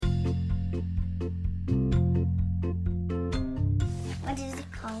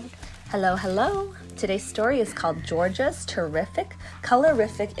loud. Hello, hello. Today's story is called Georgia's Terrific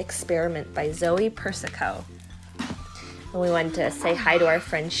Colorific Experiment by Zoe Persico. And we wanted to say hi to our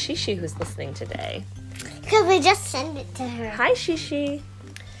friend Shishi who's listening today. Because we just sent it to her. Hi, Shishi.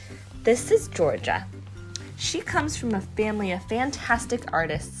 This is Georgia. She comes from a family of fantastic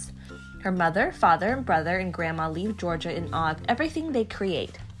artists. Her mother, father, and brother and grandma leave Georgia in awe of everything they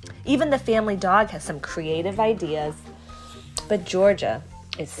create. Even the family dog has some creative ideas. But Georgia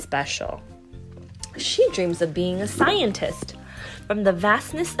is special. She dreams of being a scientist. From the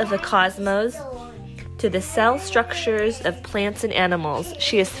vastness of the cosmos to the cell structures of plants and animals,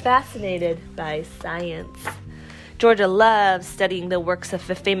 she is fascinated by science. Georgia loves studying the works of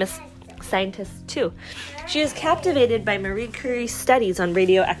the famous scientists, too. She is captivated by Marie Curie's studies on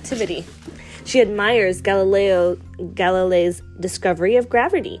radioactivity. She admires Galileo's discovery of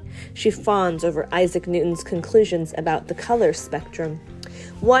gravity. She fawns over Isaac Newton's conclusions about the color spectrum.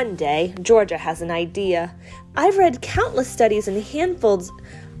 One day, Georgia has an idea. I've read countless studies and handfuls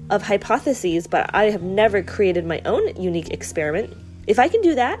of hypotheses, but I have never created my own unique experiment. If I can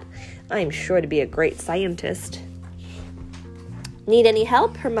do that, I am sure to be a great scientist. Need any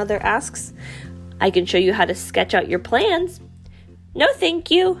help? Her mother asks. I can show you how to sketch out your plans. No,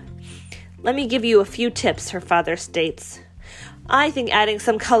 thank you. Let me give you a few tips, her father states. I think adding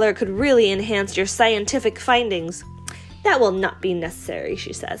some color could really enhance your scientific findings. That will not be necessary,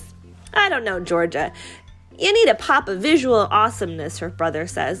 she says. I don't know, Georgia. You need a pop of visual awesomeness, her brother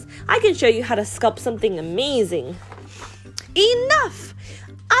says. I can show you how to sculpt something amazing. Enough!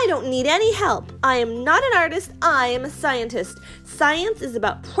 I don't need any help. I am not an artist. I am a scientist. Science is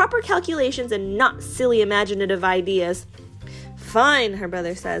about proper calculations and not silly imaginative ideas. Fine, her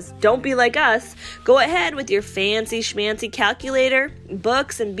brother says. Don't be like us. Go ahead with your fancy schmancy calculator,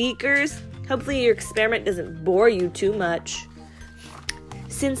 books, and beakers. Hopefully your experiment doesn't bore you too much.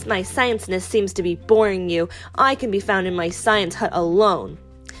 Since my science-ness seems to be boring you, I can be found in my science hut alone.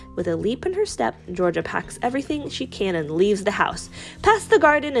 With a leap in her step, Georgia packs everything she can and leaves the house. Past the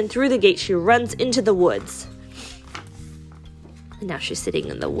garden and through the gate, she runs into the woods. And now she's sitting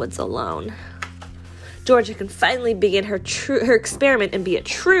in the woods alone. Georgia can finally begin her experiment and be a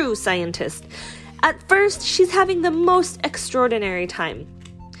true scientist. At first, she's having the most extraordinary time.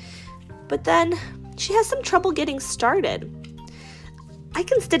 But then, she has some trouble getting started. I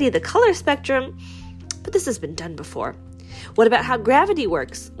can study the color spectrum, but this has been done before. What about how gravity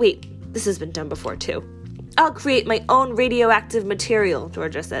works? Wait, this has been done before too. I'll create my own radioactive material,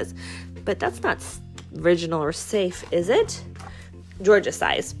 Georgia says. But that's not original or safe, is it? Georgia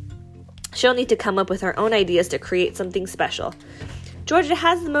sighs. She'll need to come up with her own ideas to create something special. Georgia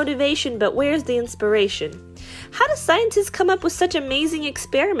has the motivation, but where's the inspiration? How do scientists come up with such amazing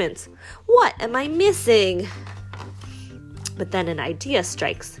experiments? What am I missing? But then an idea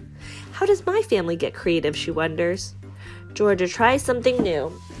strikes. How does my family get creative, she wonders. Georgia tries something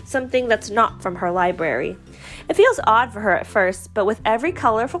new, something that's not from her library. It feels odd for her at first, but with every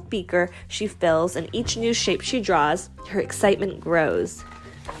colorful beaker she fills and each new shape she draws, her excitement grows.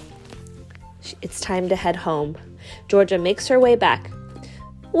 It's time to head home. Georgia makes her way back.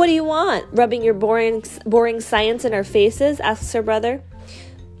 What do you want? Rubbing your boring science in our faces? Asks her brother.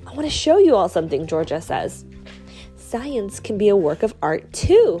 I want to show you all something, Georgia says. Science can be a work of art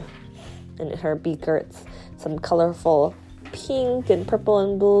too. In her beaker, it's some colorful pink and purple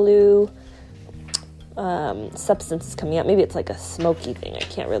and blue substances coming out. Maybe it's like a smoky thing. I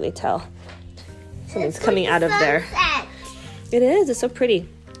can't really tell. Something's coming out of there. It is. It's so pretty.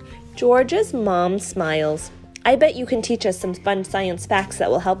 Georgia's mom smiles. I bet you can teach us some fun science facts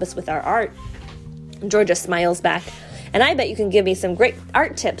that will help us with our art. Georgia smiles back. And I bet you can give me some great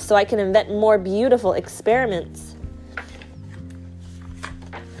art tips so I can invent more beautiful experiments.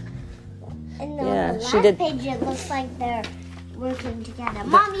 And on the last page, it looks like they're working together.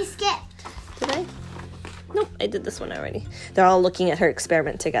 Mom, you skipped. Did I? Nope, I did this one already. They're all looking at her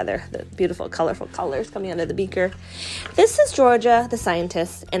experiment together. The beautiful, colorful colors coming out of the beaker. This is Georgia, the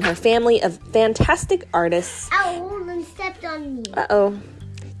scientist, and her family of fantastic artists. Ow, and stepped on me. Uh-oh.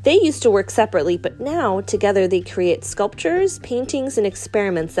 They used to work separately, but now, together, they create sculptures, paintings, and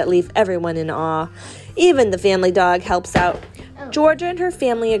experiments that leave everyone in awe. Even the family dog helps out. Georgia and her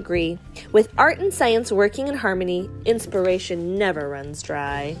family agree. With art and science working in harmony, inspiration never runs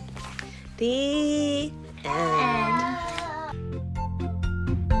dry. The end.